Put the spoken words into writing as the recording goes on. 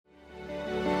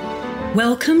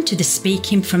Welcome to the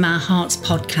Speaking from Our Hearts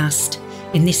podcast.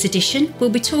 In this edition, we'll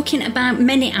be talking about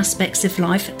many aspects of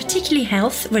life, particularly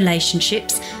health,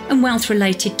 relationships, and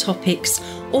wealth-related topics,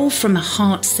 all from a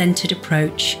heart-centred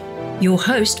approach. Your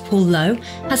host, Paul Lowe,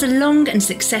 has a long and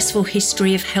successful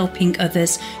history of helping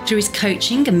others through his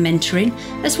coaching and mentoring,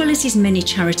 as well as his many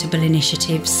charitable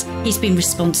initiatives. He's been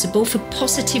responsible for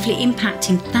positively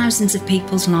impacting thousands of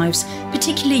people's lives,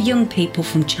 particularly young people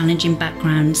from challenging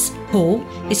backgrounds. Paul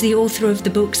is the author of the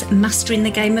books Mastering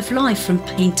the Game of Life from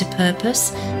Pain to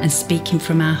Purpose and Speaking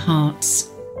from Our Hearts.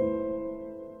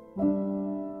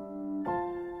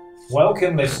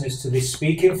 Welcome, listeners, to this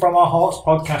Speaking from Our Hearts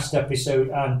podcast episode.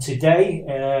 And today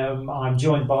I'm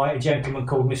joined by a gentleman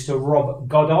called Mr. Rob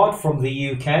Goddard from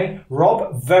the UK.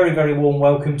 Rob, very, very warm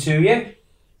welcome to you.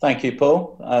 Thank you,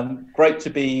 Paul. Great to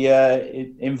be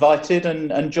invited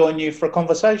and join you for a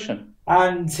conversation.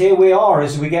 And here we are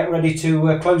as we get ready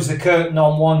to close the curtain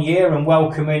on 1 year and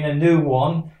welcome in a new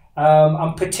one.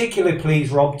 I'm particularly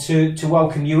pleased, Rob, to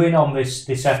welcome you in on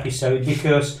this episode,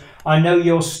 because I know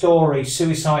your story,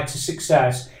 Suicide to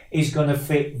Success, is going to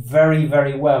fit very,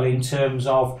 very well in terms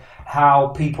of how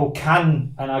people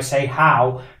can, and I say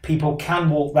how, people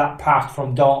can walk that path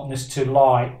from darkness to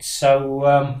light.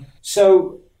 So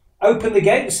open the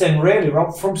gates then, really,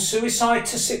 Rob, from suicide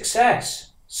to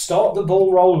success. Start the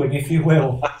ball rolling, if you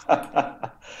will.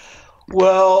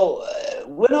 Well,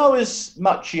 when I was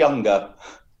much younger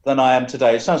than I am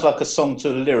today, it sounds like a song to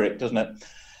a lyric, doesn't it?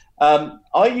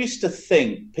 I used to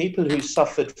think people who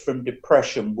suffered from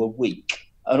depression were weak,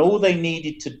 and all they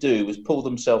needed to do was pull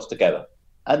themselves together.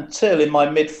 Until in my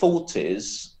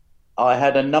mid-40s, I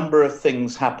had a number of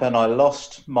things happen. I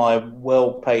lost my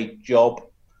well-paid job,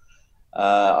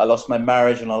 I lost my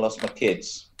marriage, and I lost my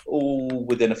kids, all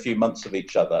within a few months of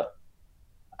each other.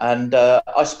 And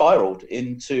I spiraled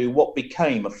into what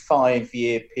became a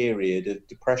 5-year period of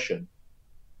depression.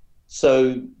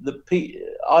 So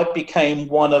I became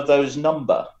one of those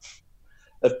number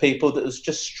of people that was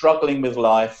just struggling with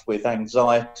life, with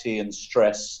anxiety and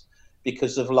stress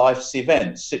because of life's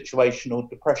events, situational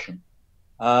depression.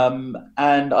 And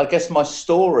I guess my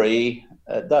story,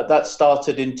 that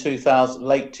started in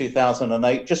late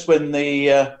 2008, just when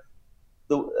the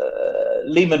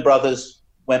Lehman Brothers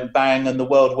went bang and the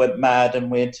world went mad,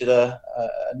 and we entered a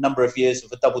number of years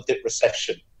of a double dip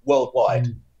recession worldwide.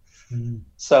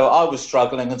 So I was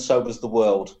struggling, and so was the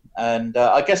world. And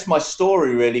I guess my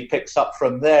story really picks up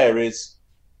from there is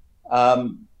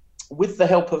with the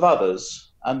help of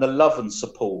others and the love and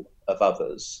support of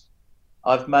others,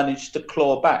 I've managed to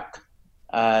claw back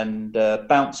and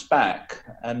bounce back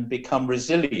and become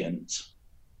resilient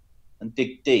and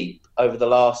dig deep over the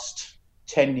last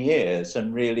 10 years.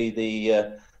 And really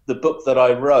the book that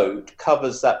I wrote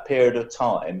covers that period of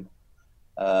time,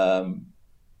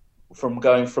 from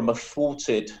going from a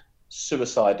thwarted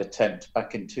suicide attempt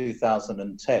back in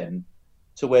 2010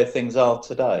 to where things are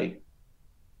today.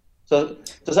 So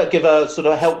does that give a sort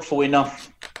of helpful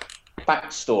enough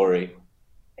backstory?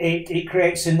 It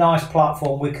creates a nice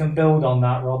platform. We can build on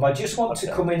that, Rob. I just want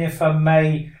to come in, if I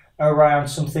may, around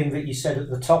something that you said at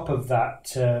the top of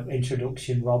that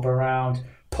introduction, Rob, around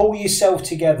pull yourself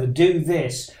together, do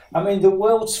this. I mean, the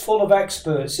world's full of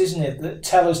experts, isn't it, that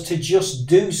tell us to just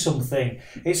do something.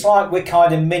 It's like we're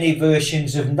kind of mini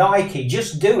versions of Nike.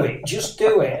 Just do it.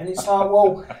 And it's like,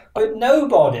 well, but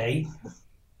nobody,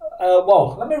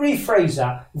 let me rephrase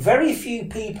that. Very few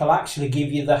people actually give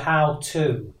you the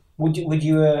how-to. Would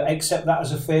you accept that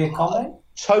as a fair comment?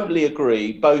 Totally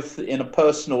agree, both in a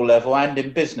personal level and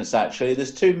in business, actually.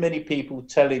 There's too many people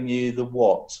telling you the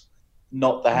what,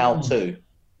 not the how-to.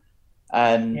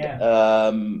 And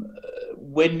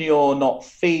when you're not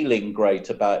feeling great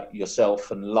about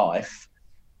yourself and life,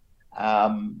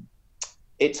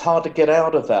 it's hard to get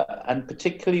out of that. And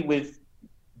particularly with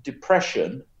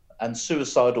depression and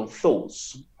suicidal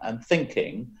thoughts and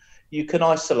thinking, you can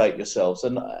isolate yourselves.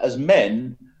 And as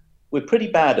men, we're pretty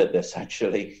bad at this,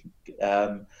 actually.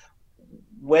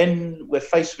 When we're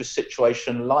faced with a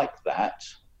situation like that,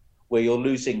 where you're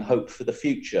losing hope for the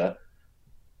future,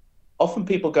 often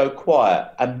people go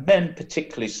quiet, and men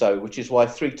particularly so, which is why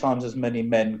 3 times as many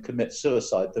men commit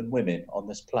suicide than women on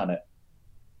this planet.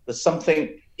 There's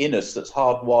something in us that's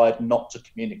hardwired not to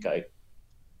communicate.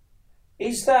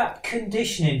 Is that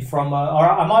conditioning from, or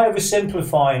am I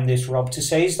oversimplifying this, Rob, to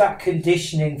say, is that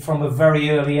conditioning from a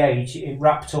very early age,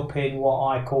 wrapped up in what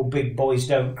I call big boys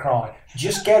don't cry?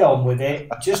 Just get on with it,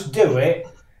 just do it.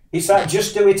 It's that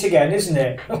just do it again, isn't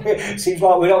it? Seems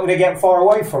like we're not going to get far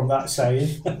away from that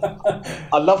saying.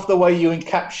 I love the way you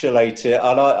encapsulate it.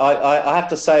 And I have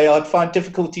to say, I'd find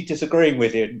difficulty disagreeing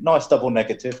with you. Nice double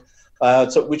negative.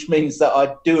 which means that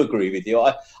I do agree with you.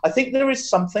 I think there is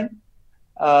something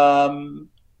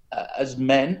as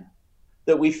men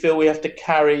that we feel we have to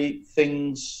carry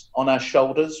things on our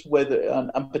shoulders,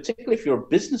 and particularly if you're a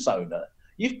business owner,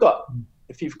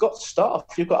 if you've got staff,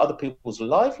 you've got other people's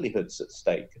livelihoods at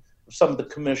stake, some of the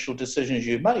commercial decisions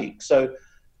you make. So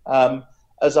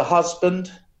as a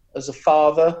husband, as a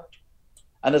father,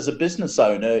 and as a business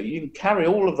owner, you can carry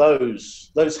all of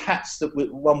those hats that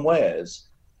one wears.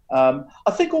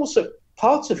 I think also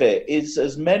part of it is,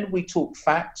 as men, we talk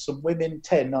facts, and women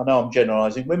tend, I know I'm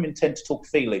generalising, women tend to talk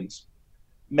feelings.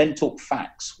 Men talk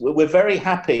facts. We're very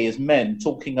happy as men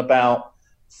talking about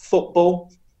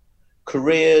football,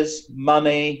 careers,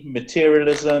 money,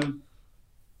 materialism,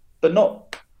 but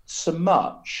not so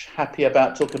much happy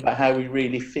about talking about how we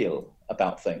really feel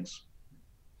about things.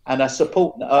 And our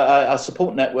support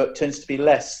network tends to be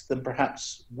less than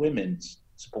perhaps women's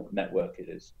support network it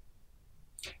is.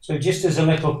 So just as a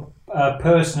little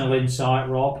personal insight,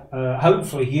 Rob,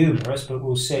 hopefully humorous, but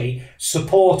we'll see.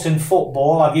 Support and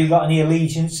football, have you got any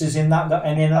allegiances in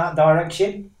that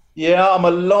direction? Yeah, I'm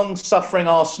a long-suffering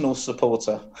Arsenal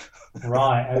supporter.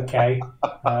 Right, okay.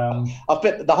 I've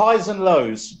been the highs and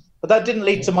lows, but that didn't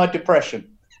lead to my depression.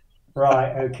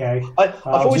 Right, okay. I've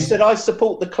always said I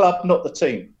support the club, not the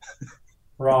team.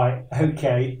 Right,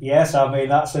 okay. Yes, I mean,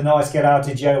 that's a nice get out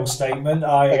of jail statement.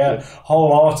 I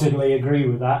wholeheartedly agree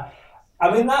with that. I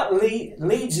mean, that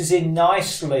leads us in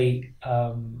nicely,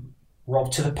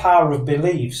 Rob, to the power of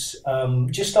beliefs.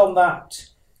 Just on that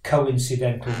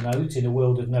coincidental note, in a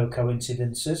world of no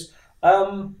coincidences,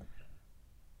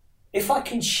 if I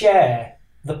can share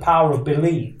the power of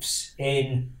beliefs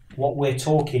in what we're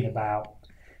talking about,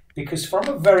 because from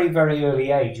a very, very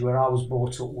early age, where I was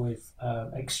brought up with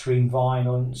extreme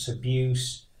violence,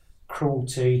 abuse,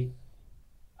 cruelty,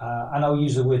 and I'll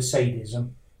use the word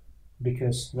sadism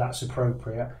because that's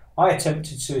appropriate, I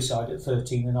attempted suicide at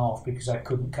 13 and a half because I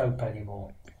couldn't cope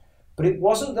anymore. But it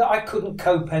wasn't that I couldn't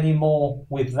cope anymore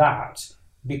with that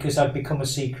because I'd become a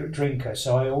secret drinker.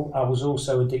 So I was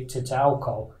also addicted to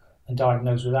alcohol and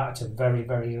diagnosed with that at a very,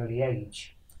 very early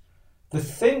age.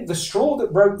 The straw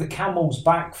that broke the camel's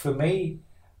back for me,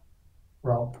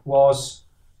 Rob, was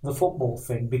the football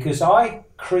thing, because I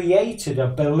created a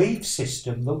belief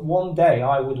system that one day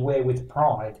I would wear with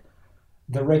pride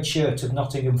the red shirt of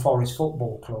Nottingham Forest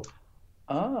Football Club.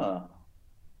 Ah.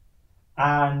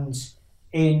 And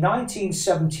in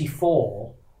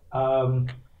 1974,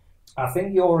 I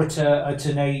think you're at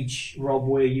an age, Rob,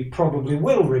 where you probably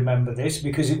will remember this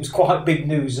because it was quite big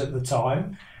news at the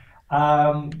time.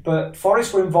 But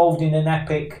Forest were involved in an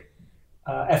epic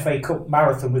FA Cup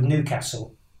marathon with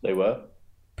Newcastle. They were.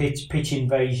 Pitch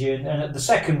invasion, and at the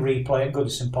second replay at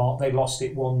Goodison Park, they lost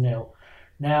it 1-0.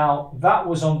 Now, that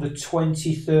was on the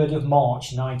 23rd of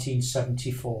March,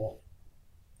 1974.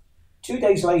 2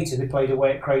 days later, they played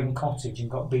away at Craven Cottage and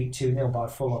got beat 2-0 by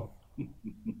Fulham.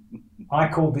 I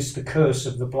called this the curse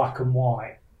of the black and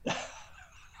white.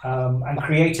 And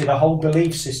created a whole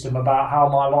belief system about how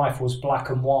my life was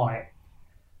black and white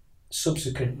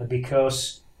subsequently,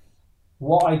 because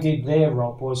what I did there,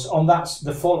 Rob, was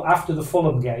after the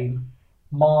Fulham game,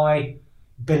 my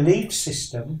belief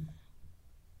system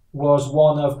was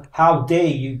one of, how dare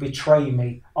you betray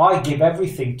me? I give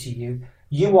everything to you.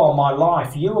 You are my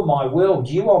life. You are my world.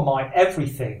 You are my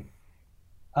everything.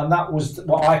 And that was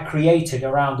what I created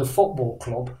around a football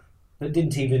club that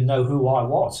didn't even know who I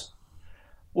was.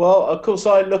 Well, of course,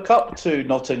 I look up to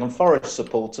Nottingham Forest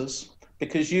supporters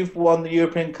because you've won the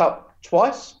European Cup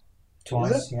twice.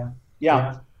 Twice, yeah.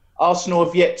 Yeah. Arsenal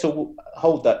have yet to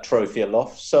hold that trophy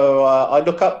aloft. So I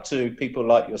look up to people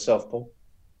like yourself, Paul.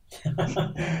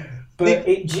 But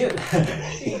it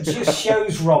just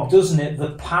shows, Rob, doesn't it,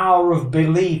 the power of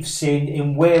beliefs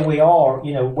in where we are.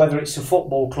 You know, whether it's a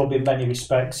football club in many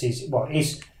respects is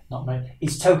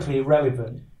totally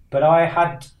irrelevant.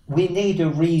 But we need a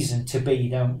reason to be,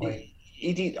 don't we?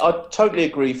 I totally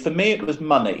agree. For me, it was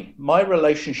money. My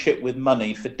relationship with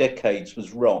money for decades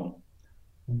was wrong.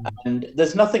 And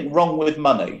there's nothing wrong with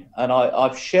money. And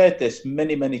I've shared this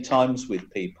many, many times with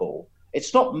people.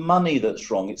 It's not money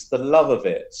that's wrong. It's the love of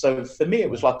it. So for me, it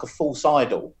was like a false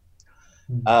idol.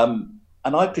 And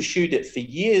I pursued it for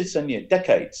years and years,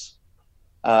 decades.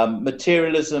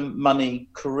 Materialism, money,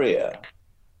 career,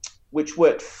 which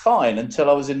worked fine until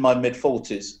I was in my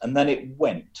mid-40s. And then it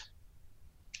went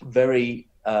very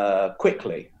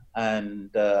quickly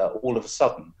and all of a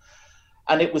sudden.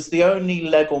 And it was the only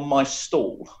leg on my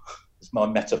stool, is my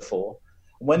metaphor.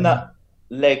 When that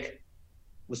leg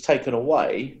was taken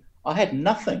away, I had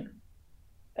nothing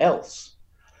else.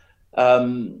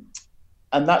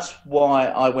 And that's why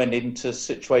I went into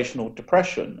situational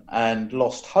depression and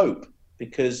lost hope,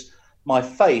 because my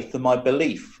faith and my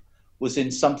belief was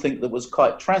in something that was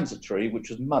quite transitory, which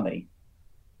was money.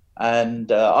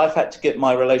 And I've had to get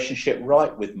my relationship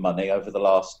right with money over the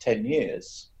last 10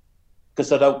 years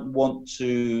because I don't want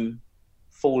to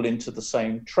fall into the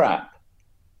same trap.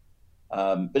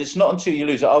 But it's not until you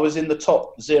lose it. I was in the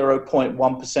top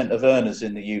 0.1% of earners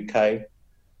in the UK,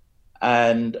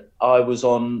 and I was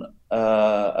on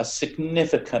a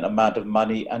significant amount of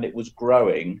money, and it was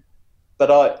growing.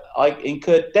 But I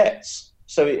incurred debts.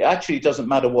 So it actually doesn't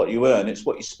matter what you earn, it's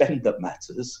what you spend that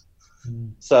matters.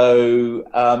 Mm. So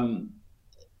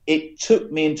it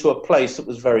took me into a place that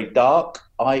was very dark.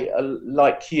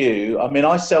 Like you, I mean,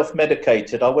 I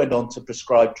self-medicated. I went on to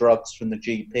prescribe drugs from the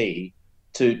GP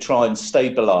to try and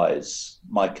stabilize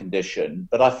my condition.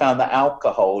 But I found that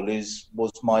alcohol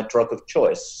was my drug of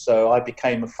choice. So I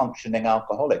became a functioning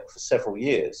alcoholic for several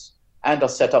years. And I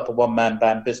set up a one-man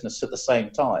band business at the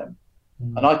same time.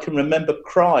 Mm. And I can remember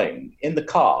crying in the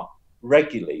car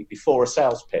regularly before a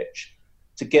sales pitch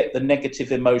to get the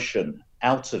negative emotion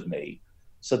out of me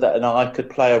so that I could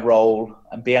play a role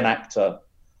and be an actor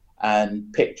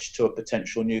and pitch to a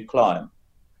potential new client.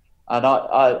 And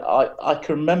I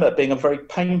can remember it being a very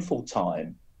painful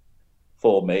time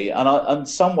for me. And in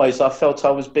some ways, I felt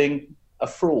I was being a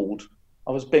fraud.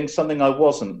 I was being something I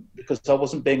wasn't, because I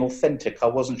wasn't being authentic. I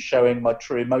wasn't showing my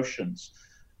true emotions.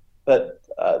 But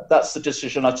that's the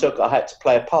decision I took. I had to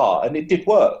play a part, and it did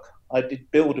work. I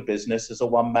did build a business as a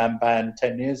one-man band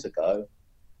 10 years ago,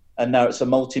 and now it's a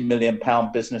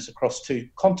multi-million-pound business across 2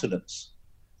 continents.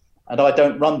 And I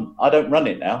don't run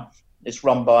it now. It's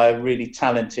run by a really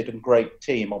talented and great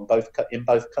team in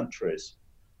both countries.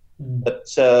 Mm. But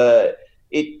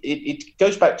it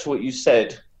goes back to what you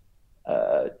said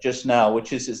just now,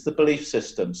 which is it's the belief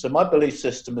system. So my belief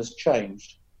system has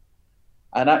changed.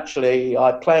 And actually,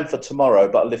 I plan for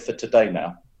tomorrow, but I live for today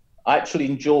now. I actually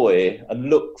enjoy and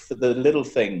look for the little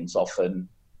things often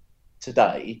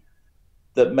today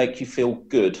that make you feel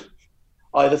good.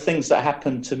 Either things that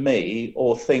happen to me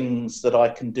or things that I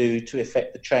can do to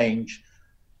effect the change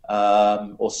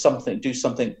or do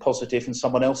something positive in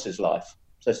someone else's life.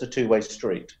 So it's a two-way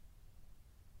street.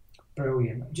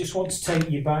 Brilliant. I just want to take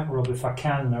you back, Rob, if I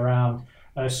can, around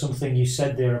something you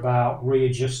said there about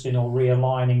readjusting or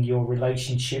realigning your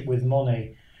relationship with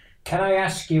money. Can I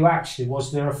ask you, actually,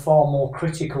 was there a far more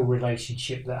critical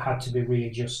relationship that had to be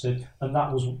readjusted, and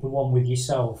that was the one with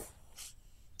yourself?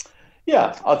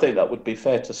 Yeah, I think that would be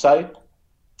fair to say.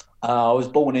 I was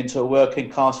born into a working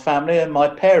class family, and my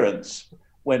parents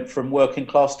went from working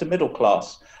class to middle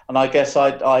class. And I guess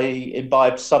I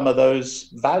imbibed some of those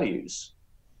values.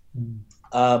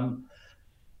 Mm.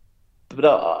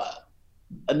 But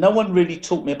no one really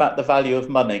taught me about the value of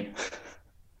money.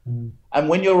 Mm. And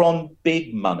when you're on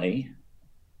big money,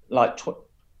 like,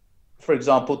 for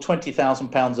example,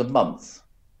 £20,000 a month,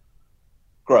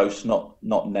 gross, not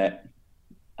net,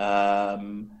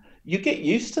 you get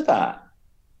used to that,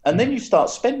 and then you start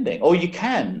spending, or you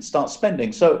can start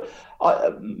spending. So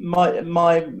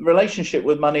my relationship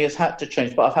with money has had to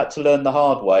change, but I've had to learn the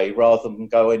hard way rather than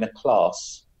go in a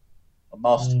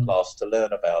master class to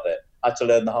learn about it. I had to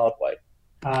learn the hard way.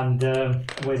 And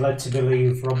we're led to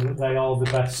believe, Rob, that they are the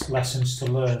best lessons to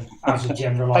learn as a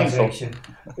generalisation.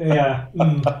 Yeah.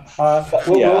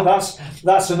 Well,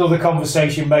 that's another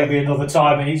conversation, maybe another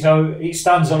time. And so it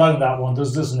stands alone, that one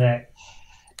doesn't it?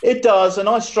 It does. And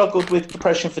I struggled with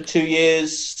depression for 2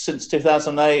 years, since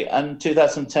 2008. And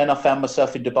 2010, I found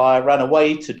myself in Dubai. I ran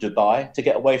away to Dubai to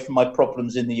get away from my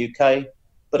problems in the UK.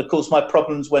 But of course, my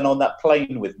problems went on that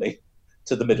plane with me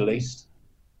to the Middle East.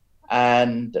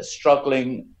 And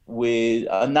struggling with,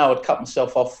 and now I'd cut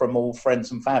myself off from all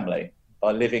friends and family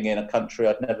by living in a country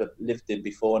I'd never lived in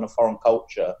before, in a foreign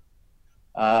culture.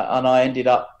 And I ended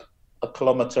up a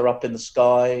kilometre up in the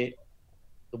sky,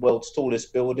 the world's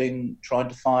tallest building, trying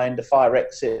to find a fire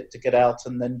exit to get out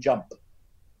and then jump.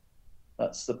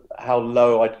 That's how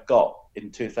low I'd got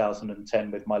in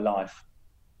 2010 with my life.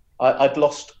 I'd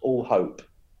lost all hope.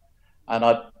 And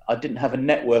I didn't have a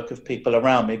network of people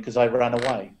around me because I ran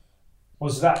away.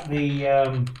 Was that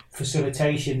the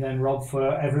facilitation then, Rob,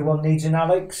 for Everyone Needs an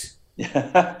Alex?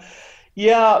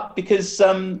 Yeah, because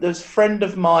there's a friend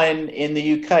of mine in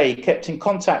the UK kept in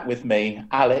contact with me,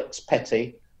 Alex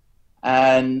Petty,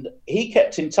 and he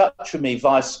kept in touch with me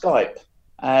via Skype.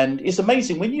 And it's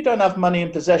amazing, when you don't have money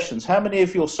and possessions, how many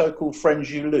of your so-called friends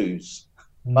you lose.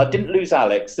 Mm-hmm. I didn't lose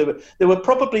Alex. There were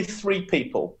probably 3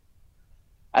 people.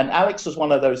 And Alex was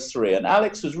one of those 3. And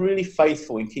Alex was really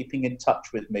faithful in keeping in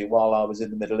touch with me while I was in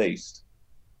the Middle East.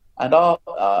 And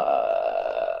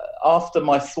after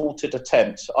my thwarted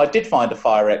attempt, I did find a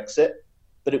fire exit,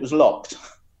 but it was locked.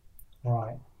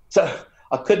 Right. So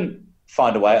I couldn't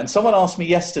find a way. And someone asked me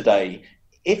yesterday,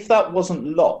 if that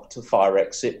wasn't locked, the fire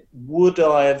exit, would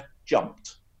I have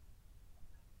jumped?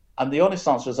 And the honest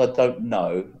answer is I don't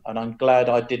know. And I'm glad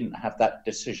I didn't have that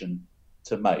decision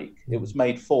to make. It was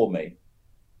made for me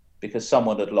because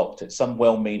someone had locked it. Some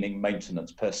well-meaning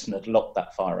maintenance person had locked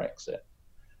that fire exit.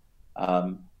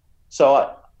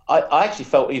 So I actually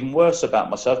felt even worse about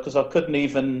myself because I couldn't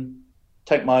even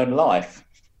take my own life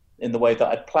in the way that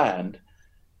I'd planned.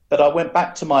 But I went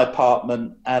back to my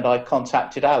apartment and I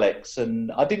contacted Alex,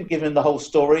 and I didn't give him the whole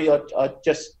story.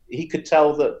 He could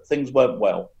tell that things weren't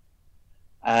well.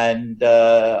 And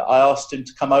I asked him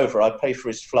to come over. I'd pay for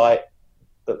his flight,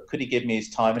 but could he give me his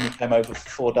time? And he came over for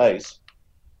 4 days.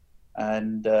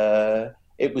 And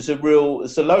it was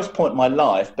it's the lowest point in my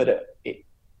life, but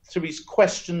through his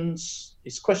questions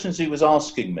he was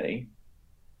asking me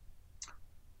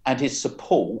and his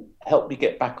support helped me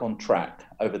get back on track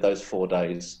over those 4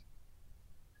 days.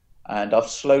 And I've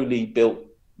slowly built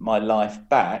my life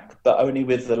back, but only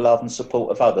with the love and support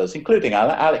of others, including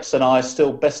Alex and I are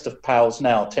still best of pals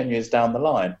now, 10 years down the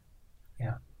line.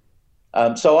 Yeah.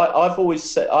 So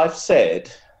I've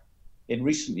said in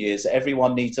recent years,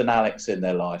 everyone needs an Alex in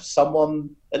their life,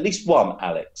 at least one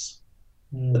Alex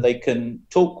that they can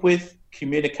talk with,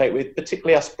 communicate with,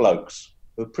 particularly us blokes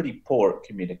who are pretty poor at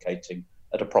communicating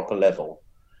at a proper level.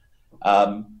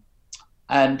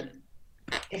 And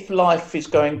if life is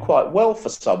going quite well for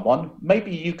someone,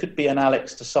 maybe you could be an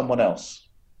Alex to someone else.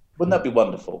 Wouldn't that be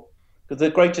wonderful? Because the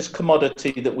greatest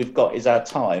commodity that we've got is our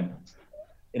time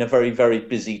in a very, very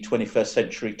busy 21st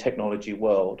century technology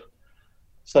world.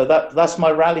 So that's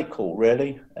my rally call,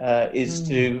 really, is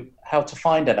to how to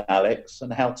find an Alex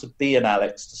and how to be an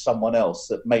Alex to someone else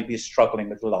that maybe is struggling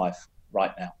with life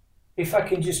right now. If I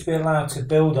can just be allowed to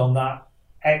build on that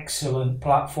excellent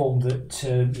platform that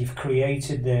you've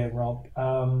created there, Rob,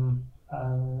 I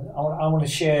want to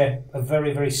share a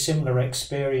very, very similar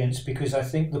experience, because I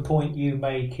think the point you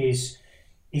make is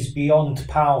beyond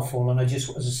powerful, and I just,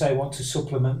 as I say, want to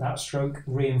supplement that stroke,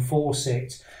 reinforce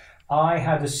it. I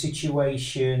had a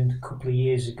situation a couple of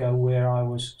years ago where I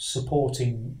was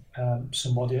supporting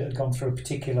somebody that had gone through a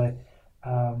particular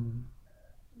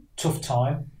tough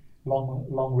time,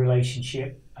 long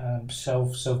relationship,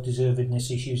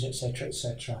 self-deservedness issues, etc.,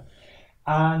 etc.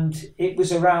 And it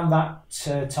was around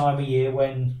that time of year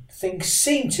when things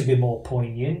seemed to be more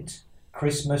poignant,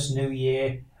 Christmas, New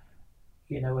Year,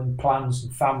 and plans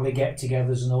and family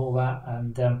get-togethers and all that.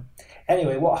 And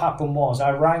anyway, what happened was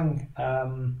I rang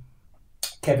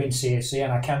Kevin Searcy,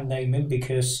 and I can name him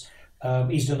because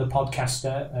he's done a podcast.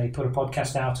 He put a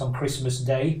podcast out on Christmas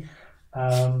Day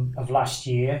of last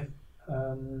year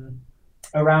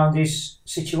around his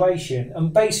situation.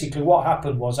 And basically what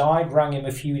happened was I rang him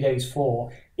a few days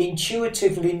before,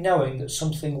 intuitively knowing that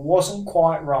something wasn't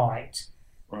quite right.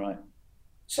 Right.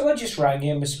 So I just rang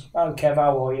him, "Oh, Kev,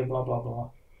 how are you?" blah, blah,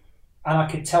 blah. And I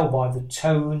could tell by the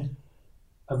tone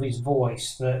of his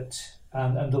voice that,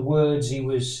 and the words he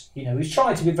was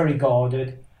trying to be very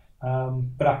guarded,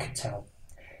 but I could tell.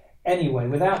 Anyway,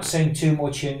 without saying too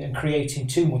much and creating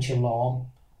too much alarm,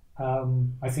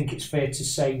 I think it's fair to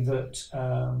say that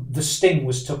the sting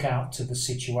was took out to the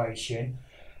situation.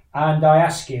 And I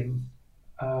asked him,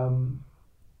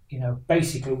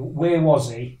 basically, where was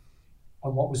he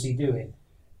and what was he doing?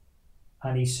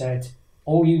 And he said,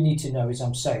 "All you need to know is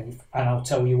I'm safe, and I'll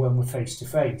tell you when we're face to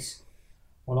face."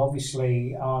 Well,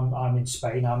 obviously, I'm in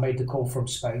Spain. I made the call from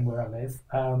Spain, where I live.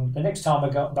 The next time I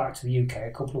got back to the UK,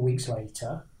 a couple of weeks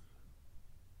later,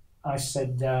 I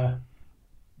said,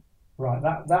 right,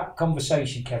 that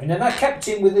conversation, Kevin, and I kept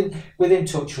him within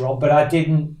touch, Rob, but I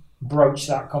didn't broach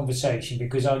that conversation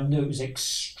because I knew it was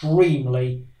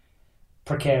extremely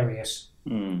precarious.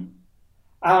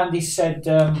 And he said,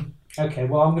 "Okay,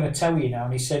 well, I'm going to tell you now."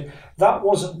 And he said, "That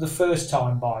wasn't the first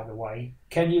time, by the way.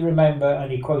 Can you remember?" And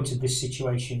he quoted this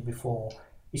situation before.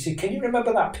 He said, "Can you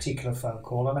remember that particular phone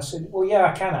call?" And I said, "Well,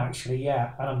 yeah, I can actually,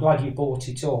 yeah. And I'm glad you brought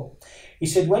it up." He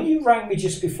said, "When you rang me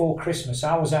just before Christmas,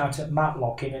 I was out at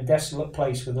Matlock in a desolate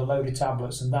place with a load of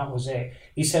tablets, and that was it."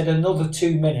 He said, "Another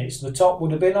 2 minutes, the top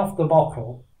would have been off the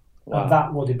bottle, Wow. and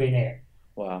that would have been it."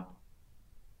 Wow.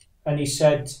 And he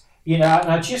said, and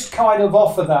I just kind of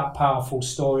offer that powerful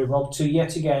story, Rob, to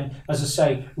yet again, as I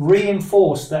say,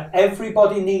 reinforce that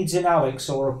everybody needs an Alex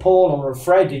or a Paul or a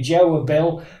Fred, a Joe, a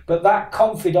Bill, but that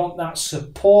confidant, that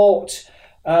support.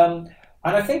 And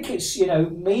I think it's,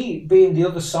 me being the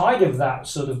other side of that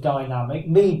sort of dynamic,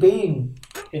 me being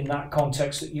in that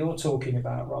context that you're talking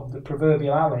about, Rob, the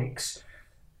proverbial Alex,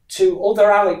 to other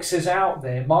Alexes out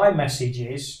there, my message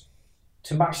is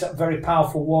to match that very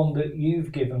powerful one that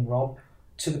you've given, Rob.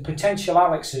 To the potential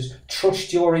Alexes,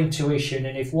 trust your intuition,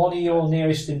 and if one of your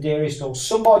nearest and dearest, or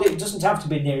somebody, it doesn't have to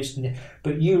be nearest and dearest,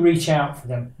 but you reach out for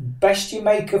them, best you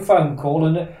make a phone call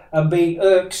and be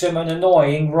irksome and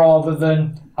annoying rather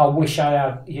than I wish I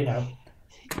had,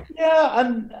 Yeah,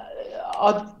 and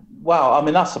wow, I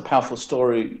mean, that's a powerful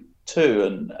story too,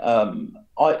 and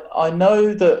I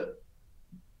know that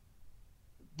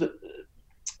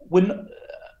when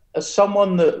as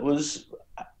someone that was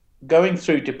going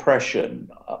through depression,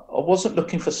 I wasn't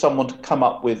looking for someone to come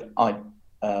up with a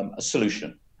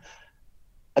solution.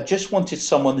 I just wanted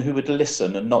someone who would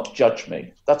listen and not judge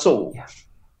me. That's all. Yeah.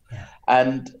 Yeah.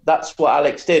 And that's what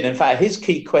Alex did. In fact, his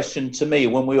key question to me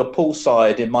when we were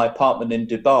poolside in my apartment in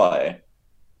Dubai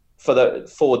for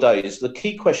the 4 days, the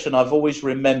key question I've always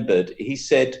remembered, he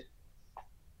said,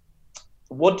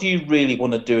 what do you really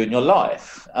want to do in your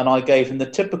life? And I gave him the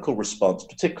typical response,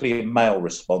 particularly a male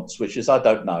response, which is, I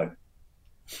don't know.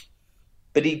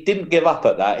 But he didn't give up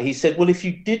at that. He said, well, if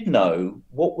you did know,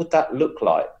 what would that look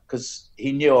like? Because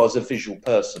he knew I was a visual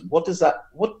person. What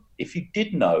if you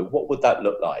did know, what would that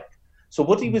look like? So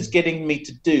what he was getting me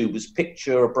to do was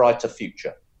picture a brighter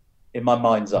future in my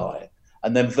mind's eye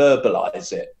and then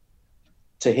verbalize it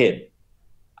to him.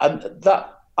 And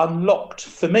that unlocked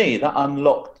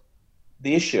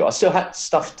the issue. I still had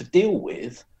stuff to deal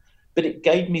with, but it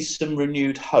gave me some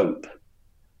renewed hope,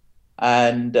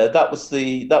 and that was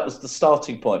the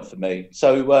starting point for me.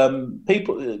 So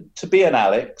people, to be an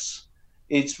Alex,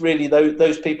 it's really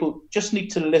those people just need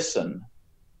to listen.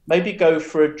 Maybe go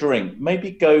for a drink.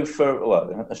 Maybe go for,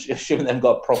 well, assuming they've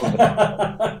got a problem with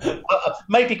it.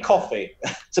 Maybe coffee,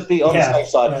 to be on the safe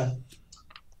side. Yeah.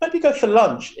 Maybe go for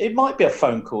lunch. It might be a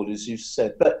phone call, as you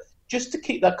said, but just to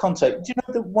keep that contact. Do you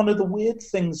know that one of the weird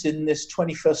things in this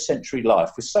 21st century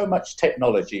life, with so much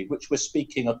technology, which we're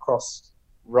speaking across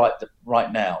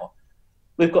right now,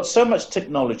 we've got so much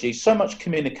technology, so much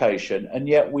communication, and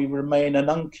yet we remain an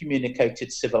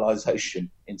uncommunicated civilization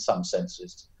in some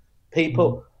senses.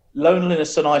 People,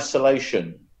 loneliness and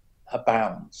isolation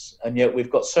abounds, and yet we've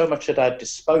got so much at our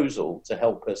disposal to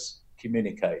help us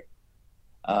communicate.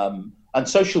 And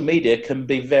social media can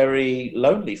be very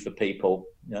lonely for people.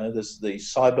 You know, there's the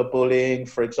cyberbullying,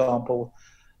 for example.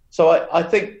 So I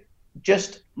think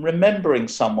just remembering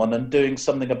someone and doing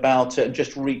something about it and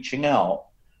just reaching out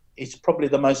is probably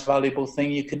the most valuable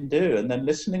thing you can do, and then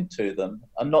listening to them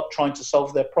and not trying to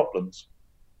solve their problems,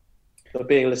 but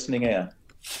being a listening ear.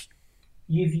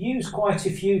 You've used quite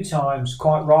a few times,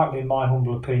 quite rightly in my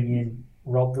humble opinion,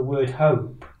 Rob, the word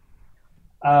hope.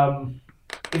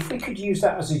 If we could use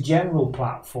that as a general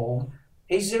platform,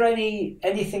 is there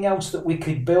anything else that we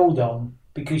could build on?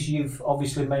 Because you've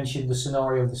obviously mentioned the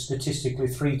scenario of the statistically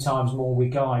 3 times more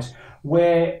with guys,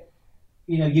 where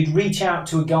you'd reach out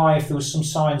to a guy if there was some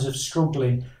signs of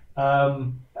struggling.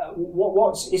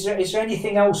 Is there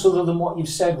anything else other than what you've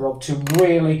said, Rob, to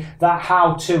really that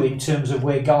how-to in terms of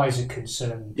where guys are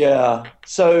concerned? Yeah.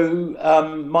 So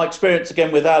my experience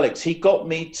again with Alex, he got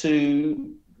me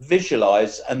to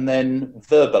visualize and then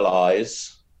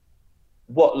verbalize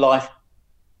what life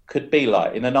could be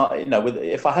like.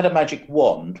 If I had a magic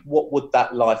wand, what would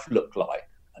that life look like,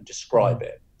 and describe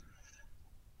it,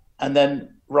 and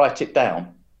then write it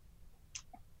down.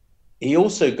 He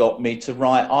also got me to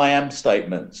write I am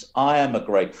statements. I am a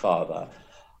great father.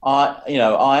 I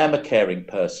am a caring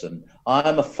person. I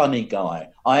am a funny guy.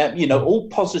 I am, all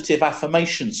positive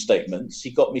affirmation statements.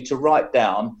 He got me to write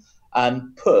down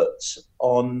and put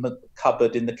on the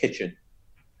cupboard in the kitchen,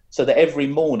 so that every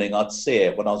morning I'd see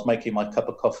it when I was making my cup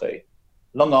of coffee,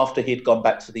 long after he'd gone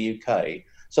back to the UK.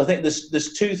 So I think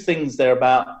there's 2 things there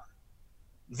about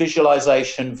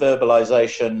visualization,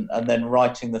 verbalization, and then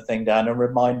writing the thing down and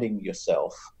reminding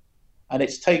yourself. And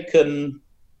it's taken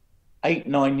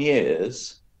 8-9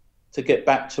 years to get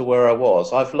back to where I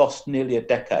was. I've lost nearly a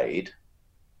decade,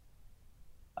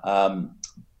 but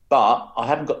I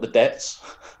haven't got the debts.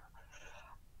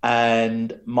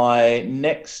 And my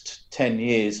next 10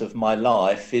 years of my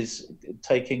life is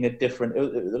taking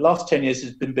the last 10 years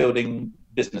has been building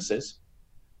businesses.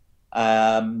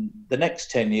 The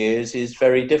next 10 years is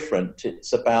very different.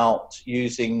 It's about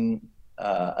using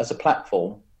as a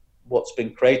platform what's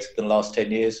been created in the last 10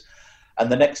 years.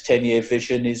 And the next 10-year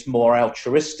vision is more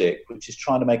altruistic, which is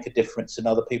trying to make a difference in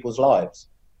other people's lives.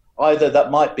 Either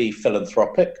that might be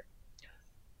philanthropic,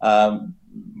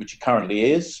 which it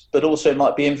currently is, but also it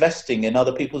might be investing in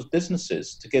other people's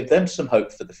businesses to give them some hope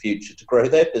for the future, to grow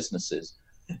their businesses.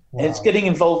 Wow. And it's getting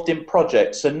involved in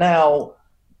projects. And now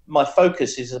my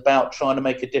focus is about trying to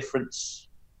make a difference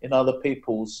in other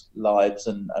people's lives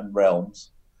and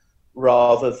realms,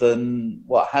 rather than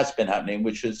what has been happening,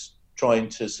 which is trying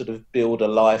to sort of build a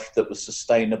life that was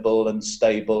sustainable and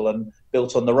stable and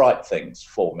built on the right things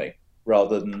for me,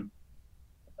 rather than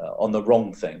on the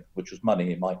wrong thing, which was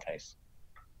money in my case.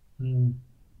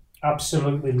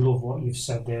 Absolutely love what you've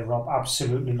said there, Rob.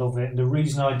 Absolutely love it. And the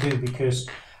reason I do, because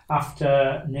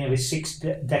after nearly 6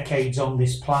 decades on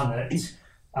this planet,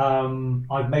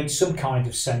 I've made some kind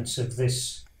of sense of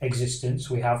this existence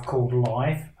we have called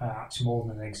life. It's more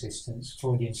than an existence,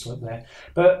 Freudian slip there.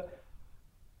 But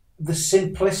the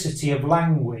simplicity of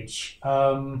language,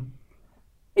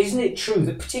 isn't it true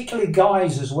that particularly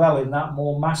guys as well, in that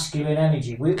more masculine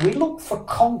energy, we look for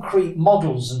concrete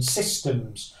models and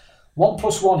systems. 1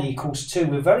 + 1 = 2.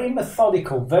 We're very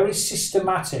methodical, very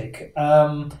systematic.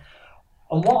 And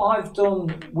what I've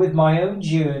done with my own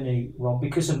journey, Rob,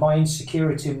 because of my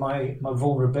insecurity and my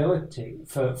vulnerability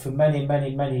for many,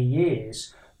 many, many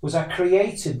years, was I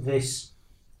created this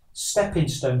stepping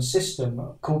stone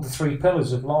system called the 3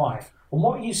 pillars of life. And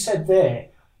what you said there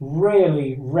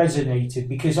really resonated,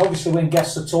 because obviously when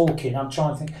guests are talking, I'm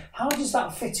trying to think, how does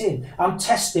that fit in? I'm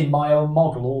testing my own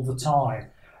model all the time.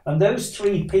 And those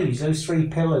 3 P's, those 3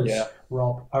 pillars,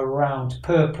 Rob, around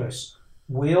purpose.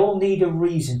 We all need a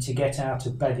reason to get out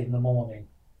of bed in the morning.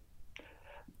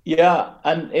 Yeah,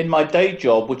 and in my day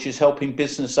job, which is helping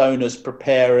business owners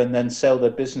prepare and then sell their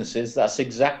businesses, that's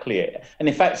exactly it. And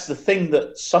in fact, it's the thing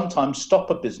that sometimes stop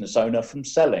a business owner from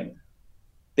selling,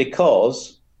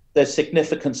 because there's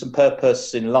significance and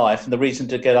purpose in life, and the reason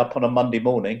to get up on a Monday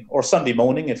morning or a Sunday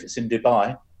morning, if it's in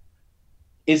Dubai,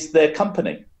 is their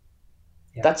company.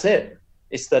 Yeah. That's it.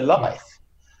 It's their life.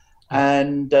 Yeah.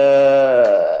 And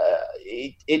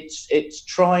it's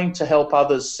trying to help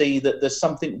others see that there's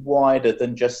something wider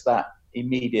than just that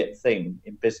immediate thing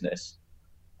in business.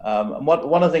 And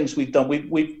one of the things we've done,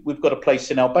 we've got a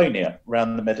place in Albania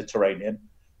around the Mediterranean,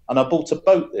 and I bought a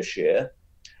boat this year.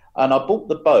 And I bought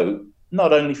the boat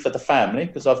not only for the family,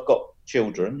 because I've got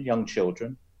children, young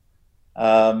children,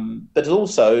 but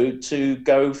also to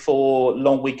go for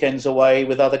long weekends away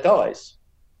with other guys,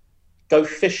 go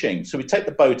fishing. So we take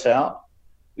the boat out,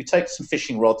 we take some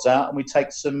fishing rods out, and we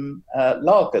take some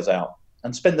lagers out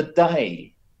and spend the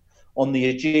day on the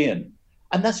Aegean.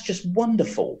 And that's just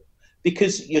wonderful,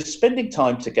 because you're spending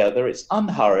time together, it's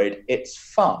unhurried, it's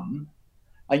fun,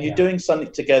 and you're doing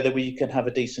something together where you can have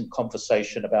a decent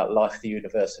conversation about life, the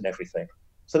universe, and everything.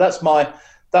 So that's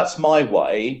my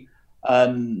way.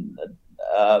 And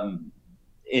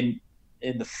in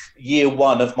the year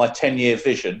 1 of my 10-year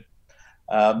vision,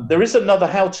 there is another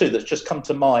how-to that's just come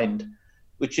to mind,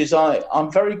 which is I'm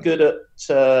very good at,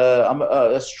 I'm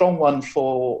a strong one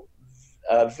for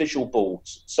visual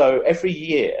boards. So every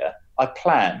year I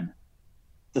plan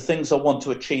the things I want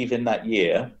to achieve in that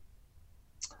year,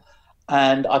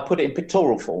 and I put it in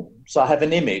pictorial form. So I have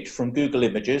an image from Google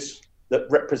Images that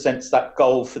represents that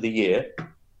goal for the year,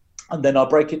 and then I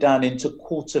break it down into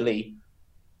quarterly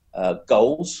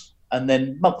goals and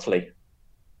then monthly.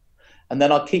 And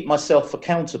then I keep myself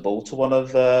accountable to one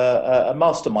of a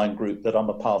mastermind group that I'm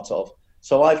a part of.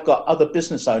 So I've got other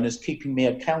business owners keeping me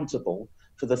accountable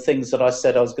for the things that I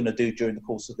said I was going to do during the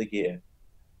course of the year.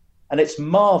 And it's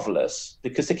marvelous,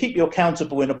 because they keep you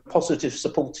accountable in a positive,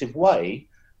 supportive way,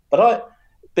 but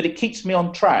it keeps me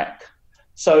on track.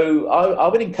 So I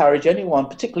would encourage anyone,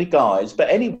 particularly guys, but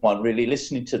anyone really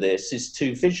listening to this, is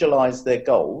to visualize their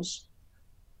goals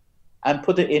and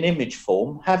put it in image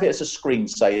form, have it as a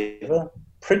screensaver,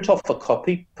 print off a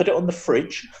copy, put it on the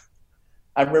fridge,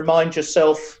 and remind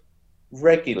yourself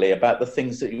regularly about the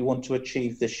things that you want to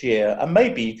achieve this year. And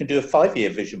maybe you can do a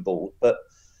 5-year vision board, but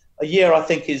a year, I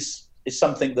think, is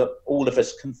something that all of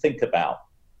us can think about.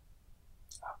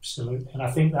 Absolutely. And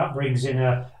I think that brings in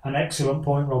an excellent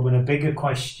point, Rob, and a bigger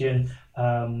question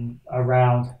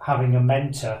around having a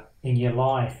mentor in your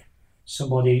life.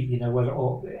 Somebody, whether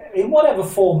or in whatever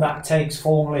form that takes,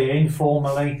 formally,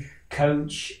 informally,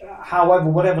 coach, however,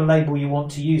 whatever label you want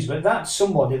to use. But that's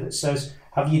somebody that says,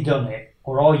 have you done it?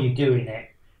 Or are you doing it?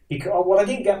 Because, I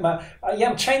didn't get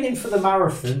I'm training for the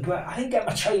marathon, but I didn't get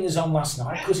my trainers on last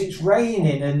night because it's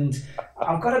raining and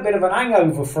I've got a bit of an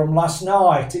hangover from last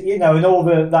night, and all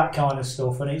that kind of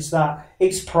stuff. And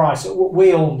it's price.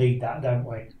 We all need that, don't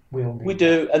we? We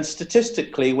do. And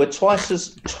statistically, we're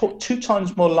 2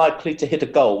 times more likely to hit a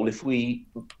goal if we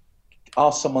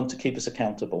ask someone to keep us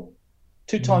accountable.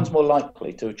 2 times more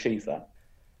likely to achieve that.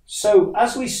 So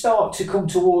as we start to come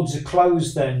towards a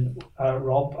close then,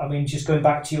 Rob, just going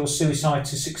back to your Suicide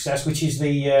to Success, which is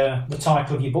the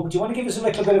title of your book, do you want to give us a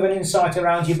little bit of an insight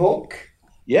around your book?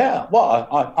 Yeah, well,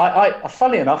 I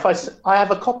funnily enough, I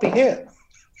have a copy here.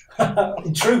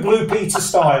 In true Blue Peter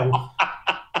style.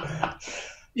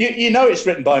 You know it's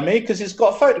written by me because it's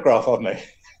got a photograph on me.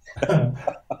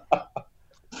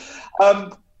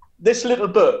 This little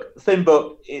book, thin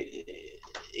book,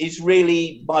 is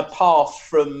really my path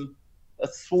from a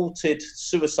thwarted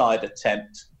suicide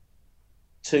attempt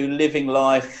to living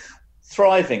life,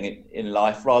 thriving in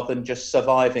life rather than just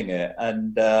surviving it.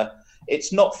 And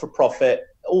it's not for profit.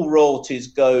 All royalties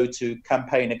go to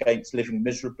Campaign Against Living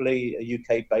Miserably, a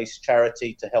UK-based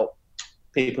charity to help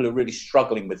people who are really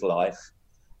struggling with life.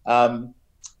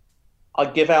 I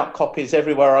give out copies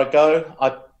everywhere I go.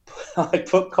 I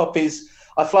put copies.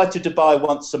 I fly to Dubai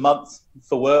once a month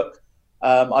for work.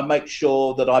 I make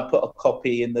sure that I put a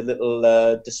copy in the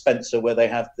little dispenser where they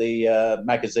have the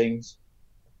magazines.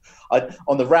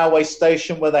 On the railway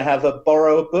station where they have a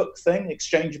borrow a book thing,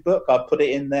 exchange a book, I put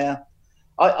it in there.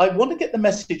 I want to get the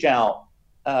message out,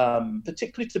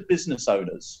 particularly to business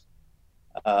owners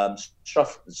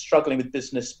struggling with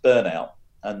business burnout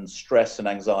and stress and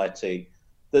anxiety,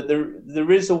 that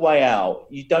there is a way out.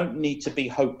 You don't need to be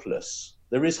hopeless.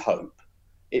 There is hope.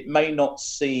 It may not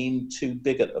seem too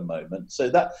big at the moment. So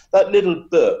that little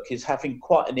book is having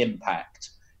quite an impact.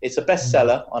 It's a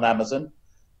bestseller on Amazon.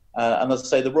 And as I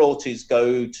say, the royalties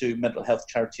go to mental health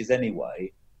charities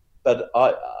anyway. But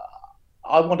I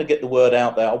want to get the word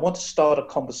out there. I want to start a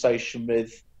conversation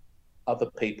with other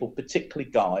people,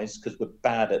 particularly guys, because we're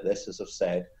bad at this, as I've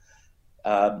said,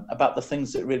 about the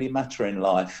things that really matter in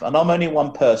life. And I'm only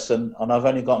one person, and I've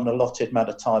only got an allotted amount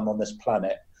of time on this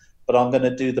planet, but I'm going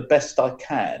to do the best I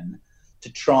can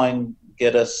to try and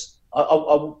get us. I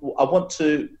want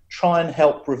to try and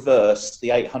help reverse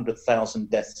the 800,000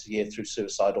 deaths a year through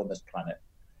suicide on this planet.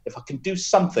 If I can do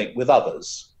something with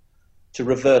others to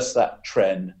reverse that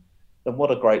trend, then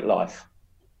what a great life.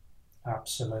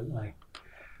 Absolutely.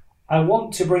 I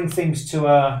want to bring things to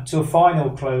a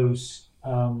final close,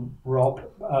 Rob,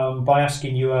 by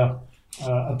asking you a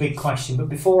big question. But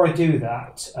before I do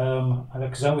that,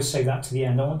 because I always say that to the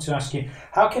end, I want to ask you,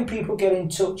 how can people get in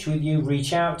touch with you,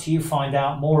 reach out to you, find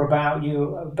out more about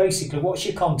you? Basically, what's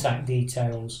your contact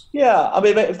details? Yeah, I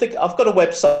mean, I've got a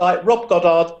website,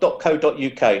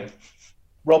 robgoddard.co.uk.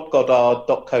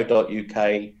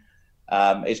 robgoddard.co.uk.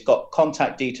 It's got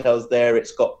contact details there.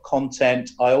 It's got content.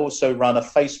 I also run a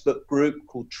Facebook group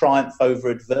called Triumph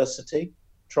Over Adversity.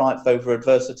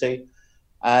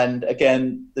 And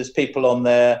again, there's people on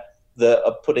there that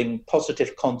are putting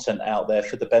positive content out there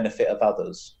for the benefit of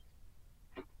others.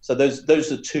 So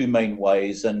those are two main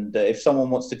ways. And if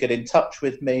someone wants to get in touch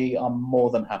with me, I'm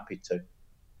more than happy to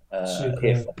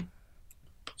hear from them.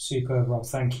 Superb, Rob.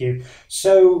 Thank you.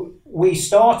 So we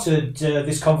started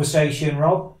this conversation,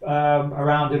 Rob,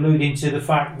 around alluding to the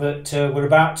fact that we're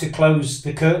about to close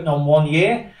the curtain on 1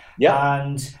 year. Yeah.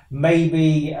 And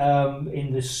maybe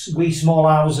in the wee small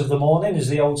hours of the morning, as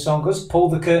the old song goes, pull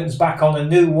the curtains back on a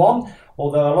new one.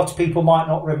 Although a lot of people might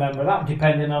not remember that,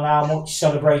 depending on how much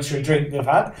celebratory drink they've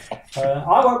had.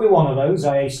 I won't be one of those,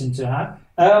 I hasten to add.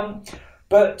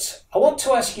 But I want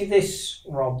to ask you this,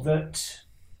 Rob, that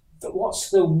what's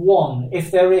the one,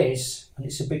 if there is, and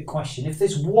it's a big question, if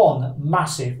there's one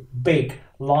massive, big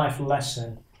life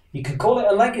lesson, you can call it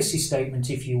a legacy statement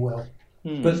if you will,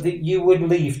 but that you would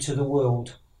leave to the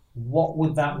world, what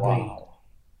would that be?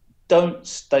 Don't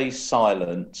stay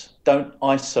silent. Don't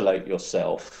isolate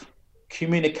yourself.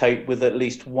 Communicate with at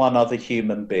least one other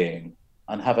human being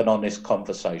and have an honest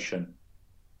conversation.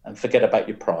 And forget about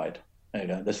your pride. There you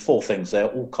go. There's 4 things there,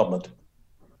 all common.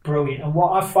 Brilliant. And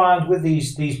what I find with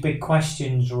these big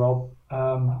questions, Rob,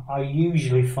 I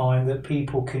usually find that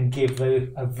people can give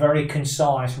a very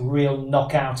concise, real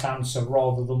knockout answer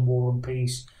rather than war and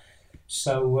peace.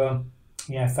 So,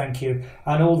 yeah, thank you.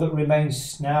 And all that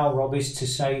remains now, Rob, is to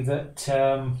say that,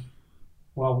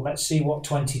 well, let's see what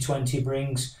 2020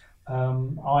 brings.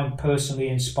 I'm personally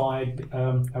inspired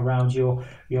around your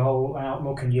whole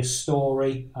outlook and your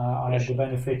story. I had the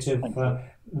benefit of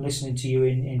listening to you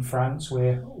in France,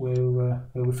 where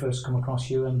we first come across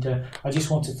you, and I just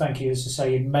want to thank you, as I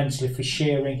say, immensely for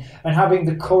sharing and having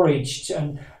the courage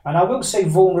and I will say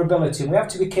vulnerability. We have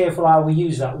to be careful how we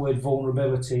use that word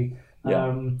vulnerability.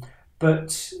 Yeah.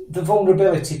 But the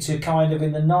vulnerability to kind of,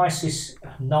 in the nicest,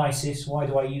 why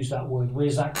do I use that word?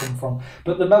 Where's that come from?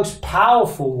 But the most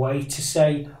powerful way to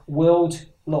say, world,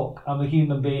 look, I'm a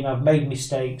human being, I've made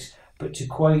mistakes, but to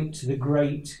quote the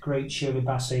great Shirley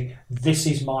Bassey, this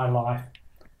is my life.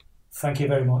 Thank you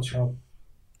very much, Rob.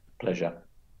 Pleasure.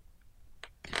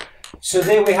 So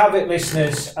there we have it,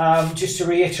 listeners. Just to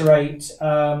reiterate,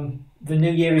 the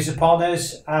new year is upon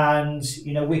us, and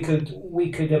you know we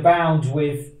could abound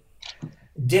with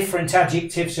different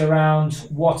adjectives around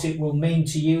what it will mean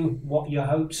to you, what your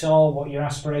hopes are, what your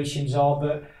aspirations are,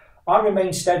 but I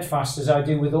remain steadfast, as I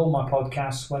do with all my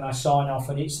podcasts when I sign off,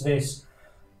 and it's this,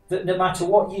 that no matter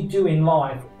what you do in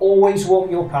life, always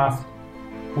walk your path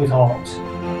with heart.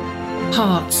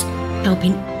 Hearts,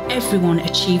 helping everyone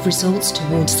achieve results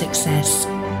towards success.